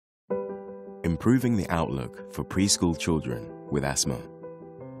Improving the outlook for preschool children with asthma.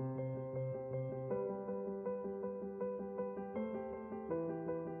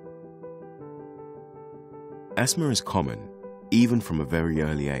 Asthma is common, even from a very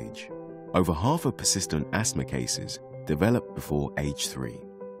early age. Over half of persistent asthma cases develop before age 3,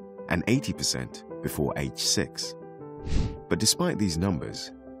 and 80% before age 6. But despite these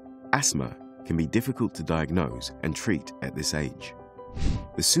numbers, asthma can be difficult to diagnose and treat at this age.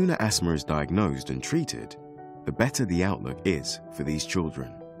 The sooner asthma is diagnosed and treated, the better the outlook is for these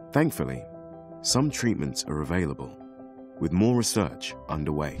children. Thankfully, some treatments are available, with more research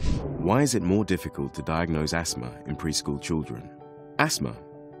underway. Why is it more difficult to diagnose asthma in preschool children? Asthma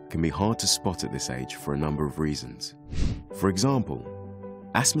can be hard to spot at this age for a number of reasons. For example,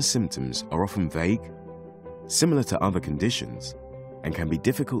 asthma symptoms are often vague, similar to other conditions, and can be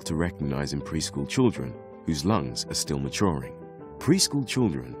difficult to recognize in preschool children whose lungs are still maturing. Preschool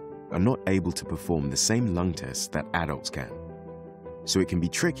children are not able to perform the same lung tests that adults can, so it can be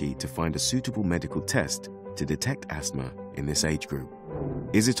tricky to find a suitable medical test to detect asthma in this age group.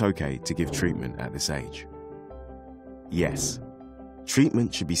 Is it okay to give treatment at this age? Yes.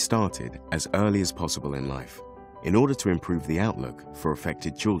 Treatment should be started as early as possible in life in order to improve the outlook for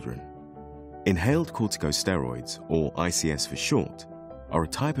affected children. Inhaled corticosteroids, or ICS for short, are a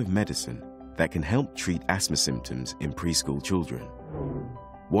type of medicine that can help treat asthma symptoms in preschool children.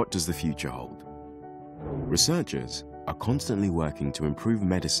 What does the future hold? Researchers are constantly working to improve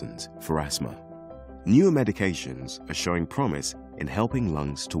medicines for asthma. Newer medications are showing promise in helping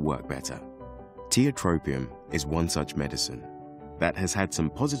lungs to work better. Tiotropium is one such medicine that has had some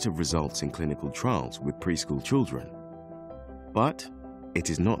positive results in clinical trials with preschool children. But it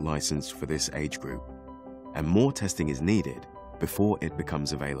is not licensed for this age group, and more testing is needed before it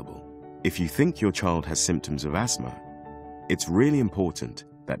becomes available. If you think your child has symptoms of asthma, it's really important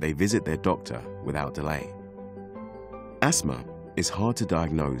that they visit their doctor without delay. Asthma is hard to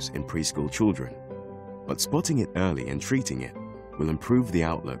diagnose in preschool children, but spotting it early and treating it will improve the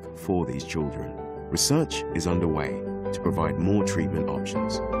outlook for these children. Research is underway to provide more treatment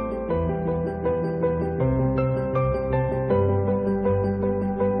options.